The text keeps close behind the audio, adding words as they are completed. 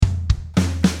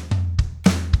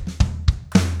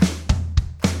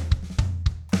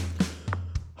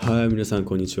はい、皆さん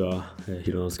こんにちは。ひ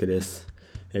ろのすけです。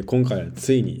今回は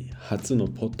ついに初の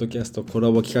ポッドキャストコラ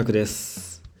ボ企画で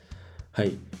す。は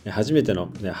い、初めて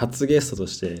の、初ゲストと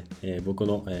して、僕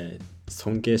の、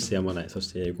尊敬してやまない、そし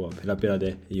て英語はペラペラ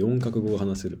で4カ国語を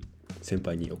話せる先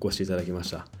輩にお越しいただきま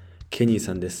した。ケニー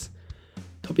さんです。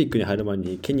トピックに入る前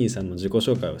にケニーさんの自己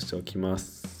紹介をしておきま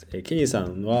す。ケニーさ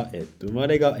んは、生ま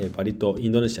れがバリ島、イ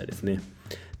ンドネシアですね。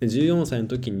で14歳の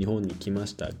時に日本に来ま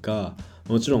したが、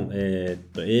もちろん、英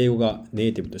語がネ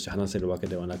イティブとして話せるわけ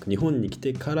ではなく、日本に来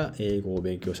てから英語を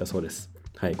勉強したそうです。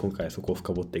はい、今回はそこを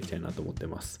深掘っていきたいなと思って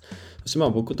ます。そして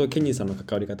僕とケニーさんの関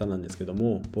わり方なんですけど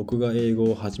も、僕が英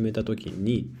語を始めた時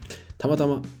にたまた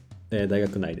ま、大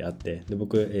学内で会って、で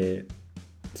僕、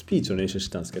スピーチを練習し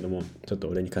てたんですけども、ちょっと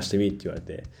俺に貸してみって言われ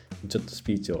て、ちょっとス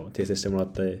ピーチを訂正してもら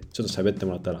って、ちょっと喋って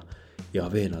もらったらや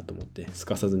べえなと思って、す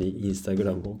かさずにインスタグ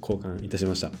ラムを交換いたし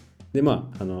ました。で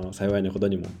幸いなこと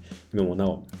にも今もな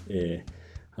お、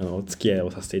お付き合い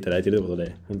をさせていただいているということ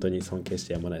で、本当に尊敬し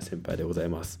てやまない先輩でござい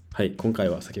ます。はい、今回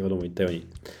は先ほども言ったように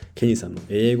ケニーさんの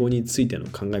英語についての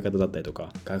考え方だったりと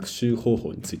か学習方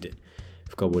法について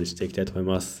深掘りしていきたいと思い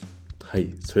ます。は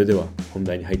い、それでは本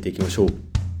題に入っていきましょう。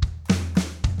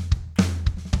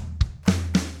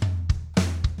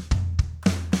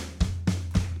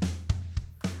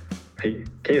はい、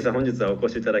ケニーさん、本日はお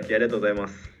越しいただきありがとうございま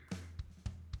す。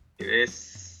で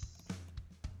す。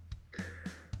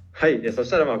はい、そし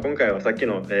たら今回はさっき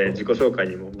の、自己紹介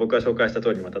にも僕が紹介した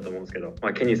通りもあったと思うんですけど、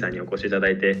ケニーさんにお越しいただ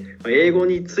いて、英語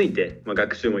について、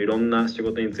学習もいろんな仕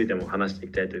事についても話してい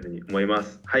きたいというふうに思いま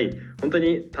す。はい、本当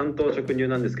に単刀直入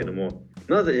なんですけども、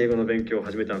なぜ英語の勉強を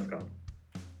始めたんですか？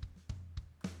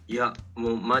いや、も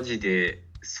うマジで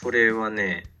それは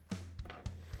ね、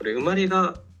生まれ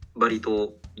がバリ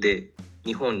島で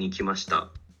日本に来まし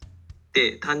た。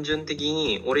で、単純的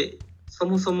に俺そ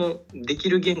もそもでき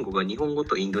る言語が日本語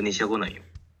とインドネシア語なんよ。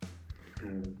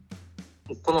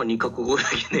この2カ国語だ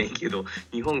けないけど、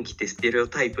日本来てステレオ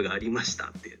タイプがありました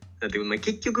って。だって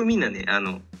結局みんなね、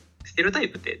ステレオタイ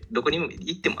プってどこにも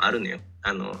行ってもあるのよ。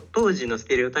当時のス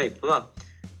テレオタイプは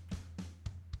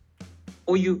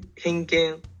こういう偏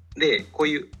見で、こう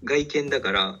いう外見だ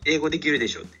から英語できるで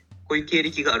しょって、こういう経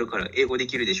歴があるから英語で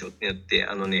きるでしょってなって、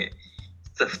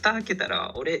実は蓋開けた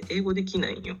ら俺英語できな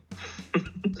いんよ。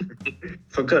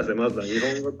そっからですね。まずは日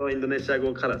本語とインドネシア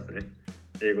語からですね。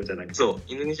英語じゃなくて。そ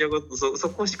う、インドネシア語そ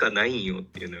こしかないんよっ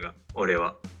ていうのが俺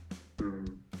は。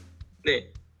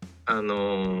で、た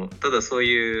だそう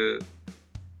いう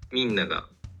みんなが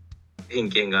偏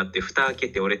見があって、蓋開け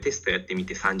て俺テストやってみ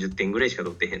て30点ぐらいしか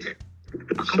取ってへんのよ。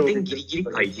赤点ギリギリ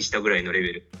回避したぐらいのレ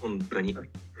ベル、本当に。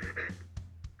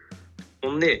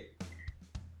ほんで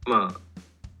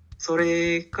そ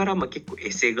れから結構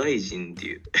エセ外人って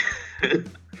いう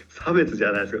差別じ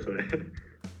ゃないですかそれ。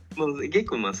もう結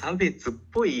構差別っ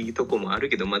ぽいとこもある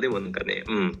けど、でもなんかね、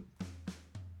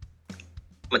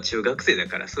中学生だ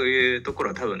からそういうところ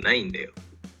は多分ないんだよ。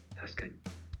確かに。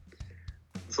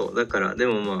そうだから、で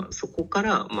もそこか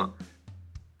ら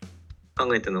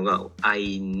考えたのが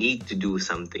I need to do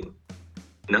something、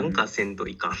 なんかせんと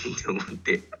いかんって思っ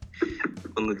て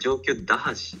この状況打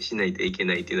破しないといけ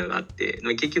ないっていうのがあって、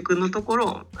結局のとこ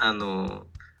ろ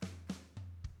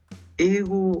英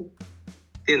語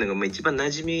っていうのが一番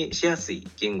馴染みしやすい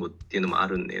言語っていうのもあ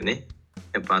るんだよね。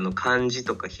やっぱ漢字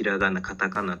とかひらがな、カタ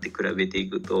カナって比べてい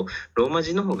くとローマ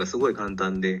字の方がすごい簡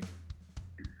単で、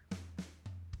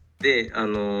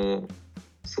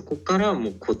そこからも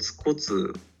うコツコ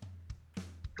ツ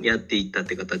やっていったっ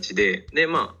て形で、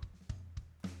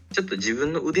ちょっと自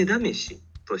分の腕試し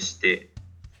として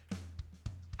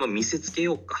見せつけ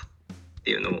ようかっ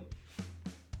ていうのも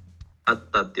あっ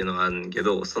たっていうのがあるんだけ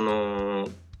ど、その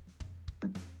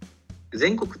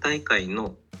全国大会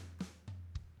の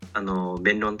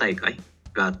弁論大会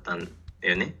があったんだ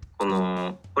よね。こ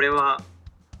れは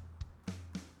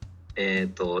天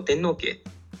皇家、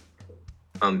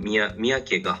宮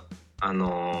家が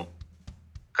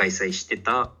開催して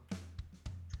た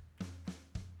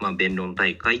弁論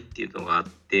大会っていうのがあっ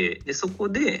て、でそこ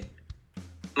で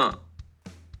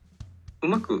う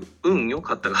まく運良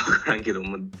かったか分からんけど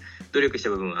も努力し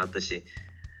た部分があったし、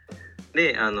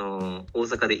で大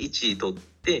阪で1位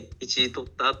取っ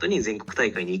た後に全国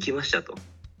大会に行きましたと。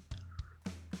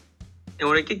で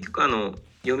俺結局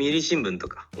読売新聞と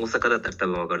か、大阪だったら多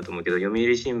分分かると思うけど、読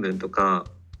売新聞とか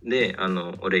で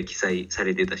俺記載さ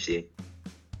れてたし、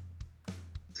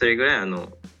それぐらい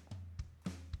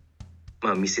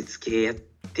見せつけやっ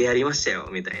てやりましたよ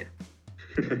みたいな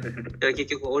だから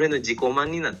結局俺の自己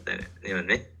満になったよ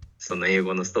ね、その英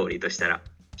語のストーリーとしたら。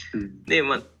で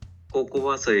高校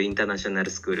はそういうインターナショナル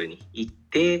スクールに行っ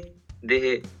て、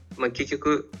で、結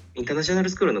局インターナショナル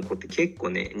スクールの子って結構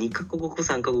ね2カ国語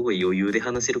3カ国語余裕で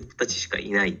話せる子たちしかい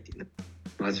ないっていうの。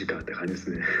マジかって感じで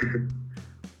すね。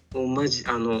もうマジ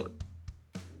なん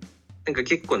か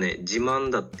結構ね自慢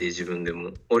だって自分で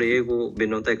も俺英語弁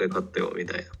論大会勝ったよみ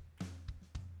たいな。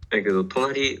だけど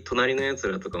隣のやつ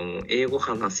らとかも英語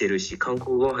話せるし韓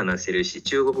国語話せるし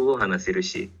中国語話せる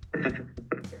し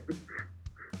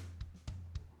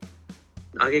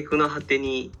挙句の果て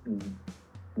に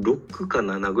6か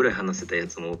7ぐらい話せたや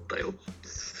つもおったよ。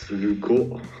す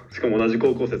ごっ。しかも同じ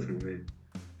高校生ですもんね。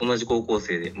同じ高校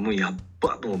生でもうやっ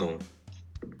ばと思ったもん。や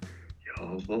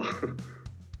ば。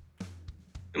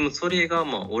でもそれが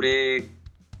俺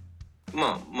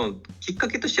きっか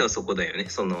けとしてはそこだよね。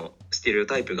そのステレオ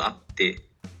タイプがあって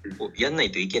やんな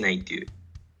いといけないっていう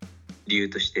理由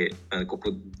としてこ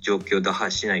こ状況を打破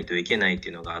しないといけないって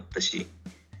いうのがあったし、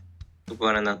そこ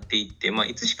からなっていって、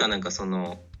いつしかなんか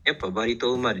やっぱバリ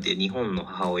島生まれで日本の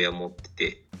母親持って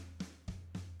て、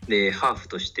でハーフ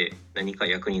として何か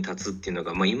役に立つっていうの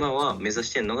が、今は目指し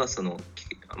てるのが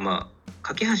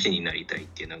架け橋になりたいっ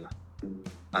ていうのが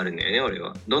あるんだよね。俺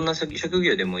はどんな職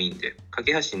業でもいいんで架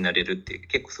け橋になれるって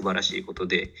結構素晴らしいこと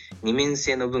で、二面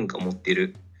性の文化を持って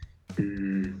る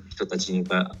人たちに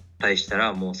対した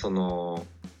らもうす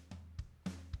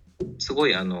ご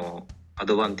いアド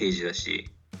バンテージだ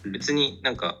し、別に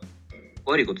なんか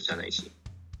悪いことじゃないし、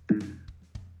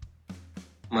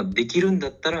できるんだ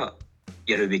ったら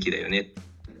やるべきだよね。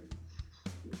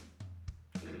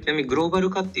ちなみにグローバル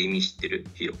化って意味知ってる？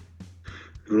ヒロ。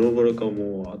グローバル化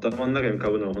も頭の中に浮か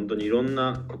ぶのは本当にいろん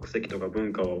な国籍とか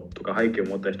文化とか背景を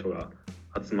持った人が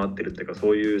集まってるっていうか、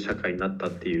そういう社会になった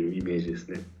っていうイメージです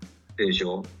ね。でし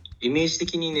ょ？イメージ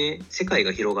的にね、世界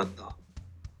が広がった。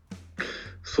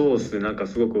そうですね。なんか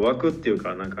すごく枠っていう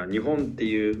か、なんか日本って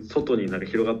いう外になんか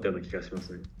広がったような気がしま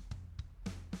すね。っ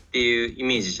ていうイ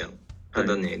メージじゃん。た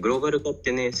だね、グローバル化っ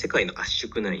てね、世界の圧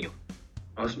縮なんよ。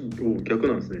逆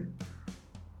なんですね。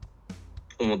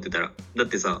思ってたら。だっ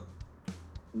てさ、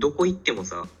どこ行っても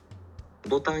さ、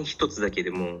ボタン一つだけ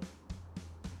でも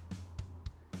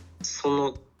そ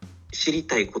の知り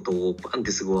たいことをバンっ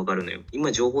てすぐ分かるのよ。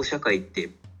今情報社会っ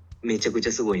てめちゃくち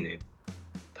ゃすごいのよ。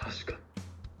確か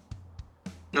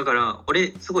に。だから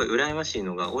俺すごい羨ましい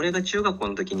のが、俺が中学校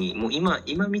の時にもう今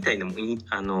みたいな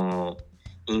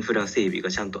インフラ整備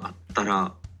がちゃんとあった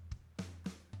ら、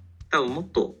多分もっ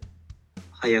と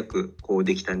早くこう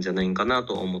できたんじゃないかな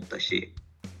とは思ったし。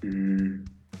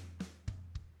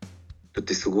だっ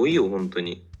てすごいよ本当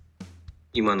に。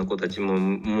今の子たちも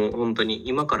う本当に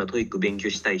今からトイック勉強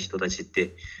したい人たちっ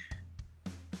て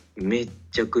めっ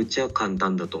ちゃくちゃ簡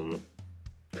単だと思う。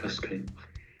確かに。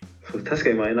そう確か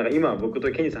になんか今僕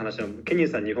とケニーさん話したの、ケニー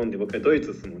さん日本で僕はドイ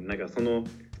ツですもん。なんか普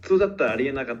通だったらあり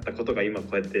えなかったことが今こ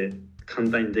うやって簡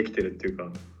単にできてるっていうか。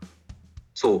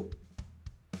そう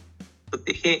だっ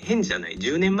て変じゃない？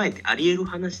 10 年前ってありえる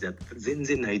話だったら全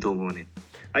然ないと思うね。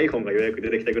 iPhone がようやく出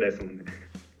てきたぐらいですもんね。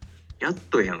やっ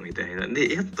とやんみたいな。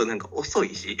でやっとなんか遅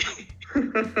いし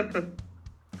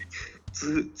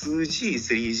2G、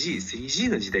3G、3G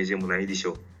の時代じゃもうないでし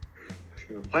ょ。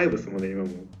5ですもんね今も。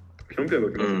ぴょんぴょん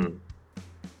動きま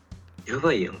す。や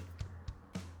ばいやん。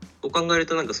そう考える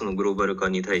となんかそのグローバル化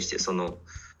に対して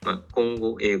今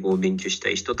後英語を勉強した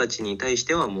い人たちに対し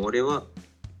てはもう俺は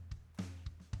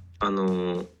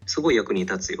すごい役に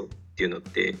立つよっていうのっ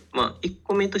て、1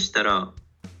個目としたら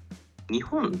日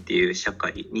本っていう社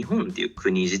会、日本っていう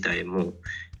国自体も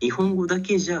日本語だ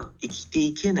けじゃ生きて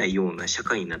いけないような社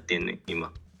会になってんねん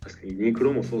今。確かにユニク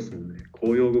ロもそうですもんね。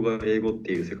公用語が英語っ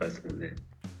ていう世界ですもんね。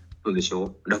そうでし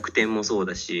ょ？楽天もそう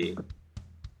だし。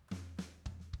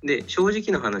で正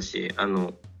直な話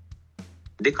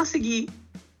出稼ぎ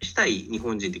したい日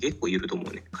本人って結構いると思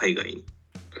うね、海外に。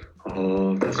確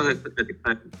かに。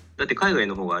だって海外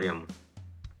の方があれやもん、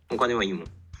お金はいいもん。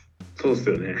そうっす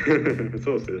よね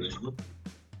そうっすよね。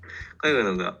海外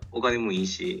の方がお金もいい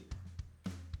し、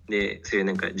でそういう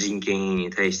なんか人権に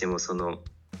対しても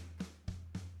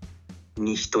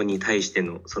人に対して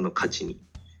のその価値に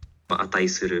値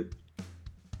する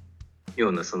よ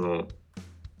うな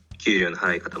給料の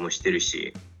払い方もしてる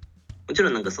し、もちろ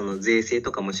んなんか税制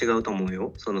とかも違うと思う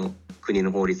よ。国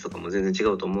の法律とかも全然違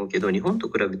うと思うけど、日本と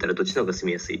比べたらどっちの方が住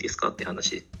みやすいですかって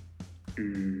話。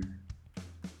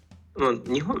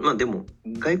日本でも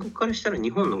外国からしたら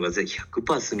日本の方が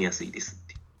100% 住みやすいですっ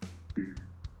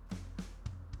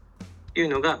ていう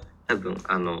のが多分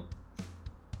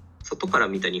外から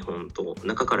見た日本と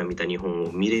中から見た日本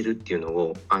を見れるっていうの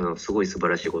をすごい素晴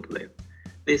らしいことだよ。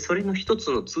でそれの一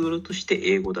つのツールとして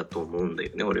英語だと思うんだ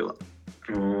よね俺は。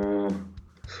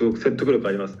すごく説得力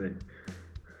ありますね。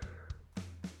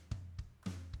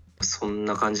そそん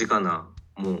な感じかな、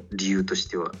もう理由とし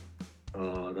ては。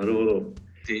ああ、なるほど。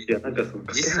でいや、なんかその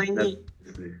実際に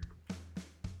ですね。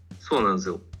そうなんです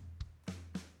よ。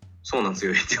そうなんです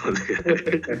よ。ってことだ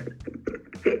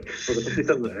け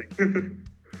ど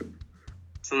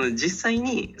その実際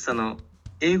にその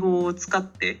英語を使っ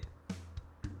て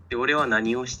で俺は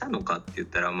何をしたのかって言っ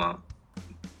たら、まあ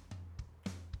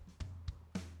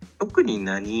特に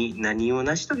何を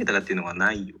成し遂げたかっていうのが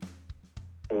ないよ。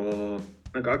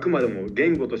なんかあくまでも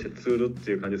言語としてツールっ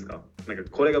ていう感じですか？なんか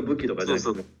これが武器とかじゃなくて、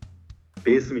そう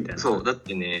ベースみたいな。そうだっ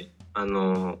てね、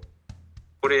こ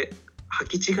れ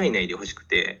履き違いないでほしく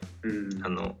て、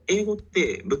英語っ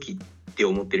て武器って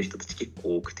思ってる人たち結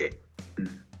構多くて、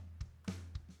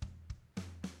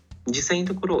実際の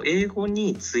ところ英語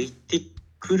について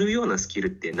くるようなスキル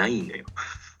ってないのよ。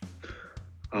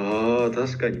ああ、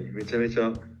確かにめちゃめち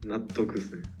ゃ納得で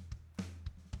すね。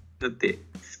だって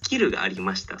スキルがあり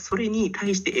ました、それに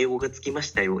対して英語がつきま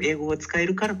したよ、英語が使え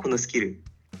るからこのスキル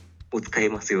を使え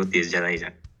ますよっていうじゃないじゃ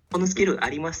ん。このスキルがあ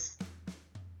ります、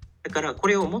だからこ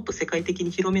れをもっと世界的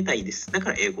に広めたいです、だか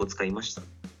ら英語を使いましたっ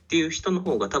ていう人の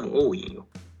方が多分多いんよ、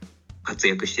活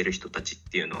躍してる人たちっ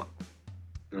ていうのは。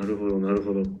なるほどなる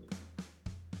ほど。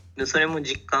でそれも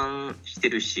実感して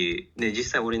るし、で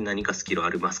実際俺に何かスキルあ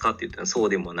りますかって言ったらそう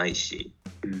でもないし、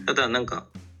ただなんか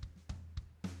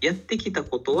やってきた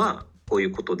ことはこうい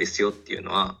うことですよっていう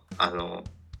のは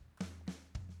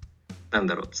なん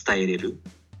だろう、伝えれる、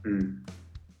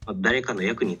誰かの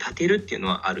役に立てるっていうの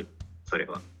はある、それ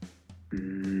は。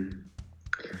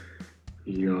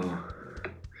いや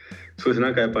そうです。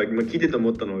なんかやっぱ今聞いてて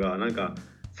思ったのが、なんか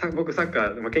僕サッカ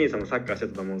ー、ケニーさんもサッカーして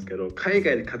たと思うんですけど、海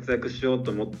外で活躍しようと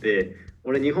思って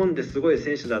俺日本ですごい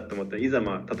選手だと思ったら、いざ例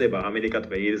えばアメリカと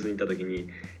かイギリスに行った時に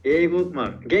英語、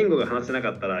言語が話せな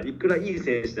かったらいくらいい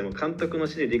選手でも監督の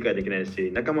指示理解できないし、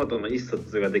仲間との意思疎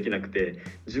通ができなくて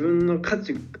自分の価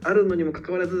値あるのにもか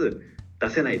かわらず出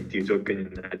せないっていう状況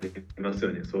になってます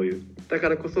よね。そういうだか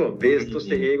らこそベースとし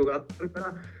て英語があったか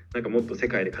らなんかもっと世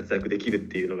界で活躍できるっ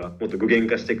ていうのがもっと具現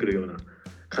化してくるような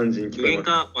感じに聞こえ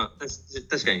ます。具現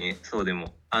化、確かにねそうで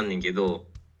もあんねんけど、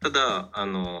ただ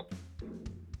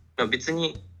別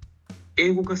に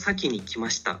英語が先に来ま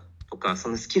したとかそ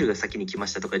のスキルが先に来ま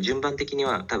したとか順番的に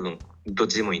は多分どっ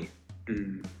ちでもいいね。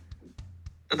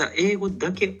ただ英語オン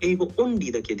リ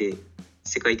ーだけで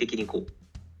世界的にこう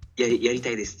やりた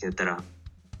いですって言ったら、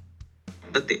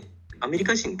だってアメリ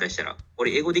カ人に対したら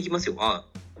俺英語できますよ、あ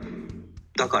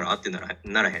だからってならへん。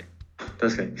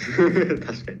確かに確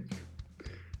かに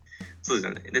そうじ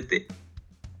ゃない。だって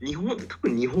多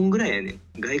分日本ぐらいやねん、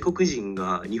外国人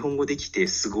が日本語できて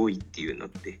すごいっていうのっ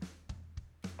て。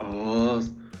そ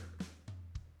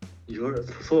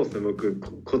うですね。僕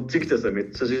こっち来てそれめ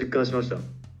っちゃ実感しました。だ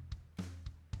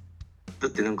っ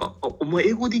てなんかお前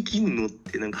英語できんのっ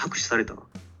てなんか拍手された。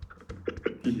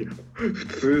いや普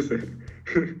通ですね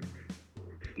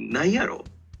ないやろ。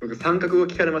僕3カ国語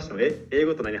聞かれましたもん。英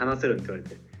語と何話せるんって言われ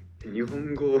て、日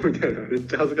本語みたいな、めっ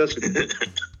ちゃ恥ずかしくて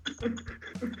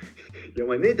いやお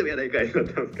前ネイティブやないかいってな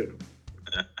ったんですけど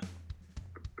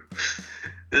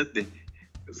だって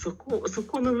そこ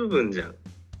の部分じゃん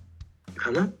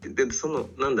かなって。で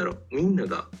なんだろう、みんな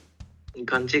が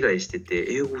勘違いして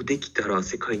て英語できたら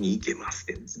世界に行けますっ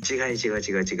て。違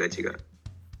う。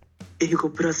英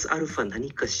語プラスアルファ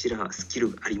何かしらスキ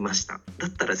ルがありました、だっ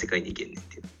たら世界に行けんねんっ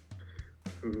て。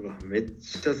うわめっ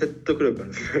ちゃ説得力ある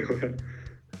んですねこれ。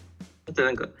あとな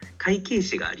んか会計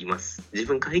士があります、自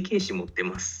分会計士持って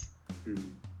ます、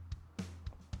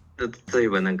例え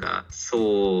ばなんか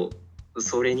そ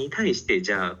れに対して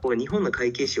じゃあこれ日本の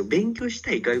会計士を勉強し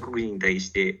たい外国人に対し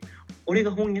て俺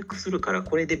が翻訳するから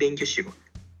これで勉強しよう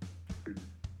っ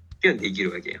ていうのでき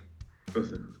るわけやん。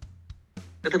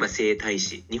例えば整体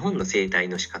師、日本の整体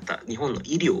の仕方、日本の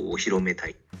医療を広めた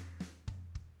い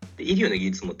で、医療の技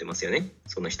術持ってますよね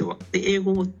その人は。で英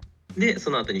語でそ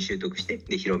の後に習得して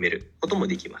で広めることも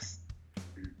できます。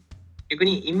逆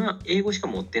に今英語しか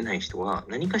持ってない人は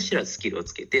何かしらスキルを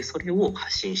つけてそれを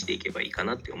発信していけばいいか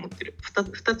なって思ってる。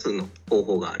2つの方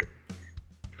法がある。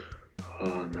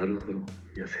なるほど。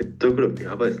いや説得力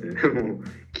やばいですねもう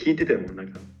聞いててもなん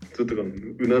かずっとう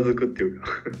なずくっていうか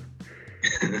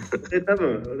で多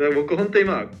分僕本当に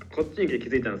こっちに来て気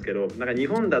づいたんですけど、なんか日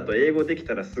本だと英語でき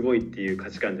たらすごいっていう価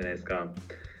値観じゃないですか。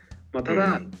た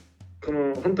だ、こ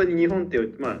の本当に日本ってい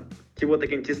う希望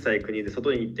的に小さい国で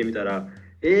外に行ってみたら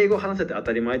英語話せて当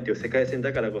たり前っていう世界線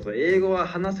だからこそ英語は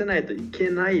話せないとい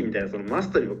けないみたいなそのマス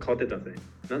トにも変わってったんですね。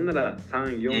なんなら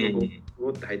3、4、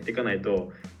5って入っていかない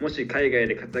と、もし海外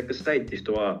で活躍したいっていう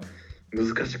人は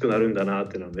難しくなるんだなっ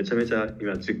ていうのはめちゃめちゃ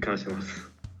今実感してます。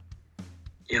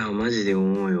いやマジで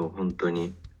思うよ本当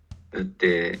に。だっ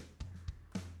て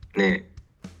ね、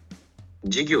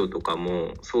授業とか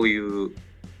もそういう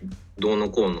どうの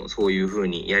こうのそういう風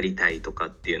にやりたいとかっ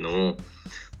ていうのも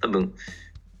多分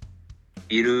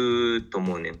いると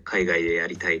思うね。海外でや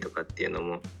りたいとかっていうの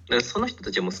も。だからその人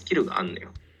たちはもうスキルがあんのよ。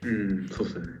そうっ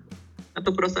すね。あ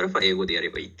とプラスアルファ英語でやれ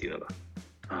ばいいっていうのが。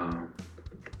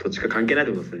どっちか関係ないっ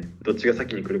てことですね。どっちが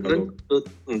先に来るかどうか。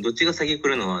どっちが先来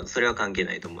るのはそれは関係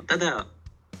ないと思う。ただ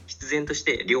必然とし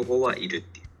て両方はいるっ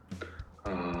ていう。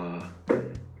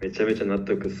めちゃめちゃ納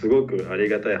得。すごくあり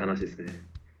がたい話ですね。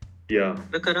いや。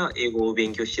だから英語を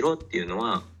勉強しろっていうの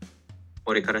は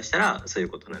俺からしたらそういう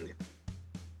ことなんだよ。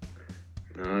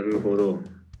なるほど。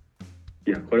い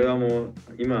や、これはもう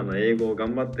今の英語を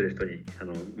頑張ってる人に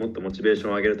もっとモチベーショ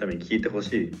ンを上げるために聞いてほ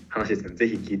しい話ですね。ぜ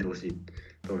ひ聞いてほしい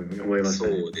と思いました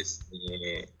ね。そうです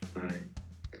ね。はい。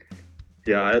い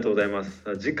や、ありがとうございます。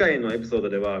次回のエピソード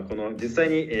ではこの実際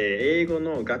に英語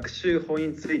の学習法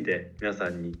について皆さ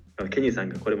んにケニーさん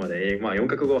がこれまで4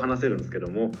カ国語を話せるんですけど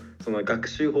も、その学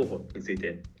習方法につい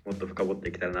てもっと深掘って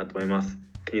いけたらなと思います。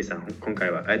ケニーさん、今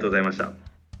回はありがとうございました。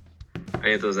あ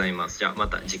りがとうございます。じゃあま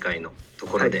た次回のと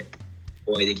ころで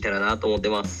お会いできたらなと思って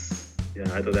ます。いや、あ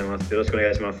りがとうございます。よろしくお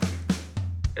願いします。よ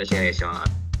ろしくお願いしま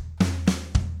す。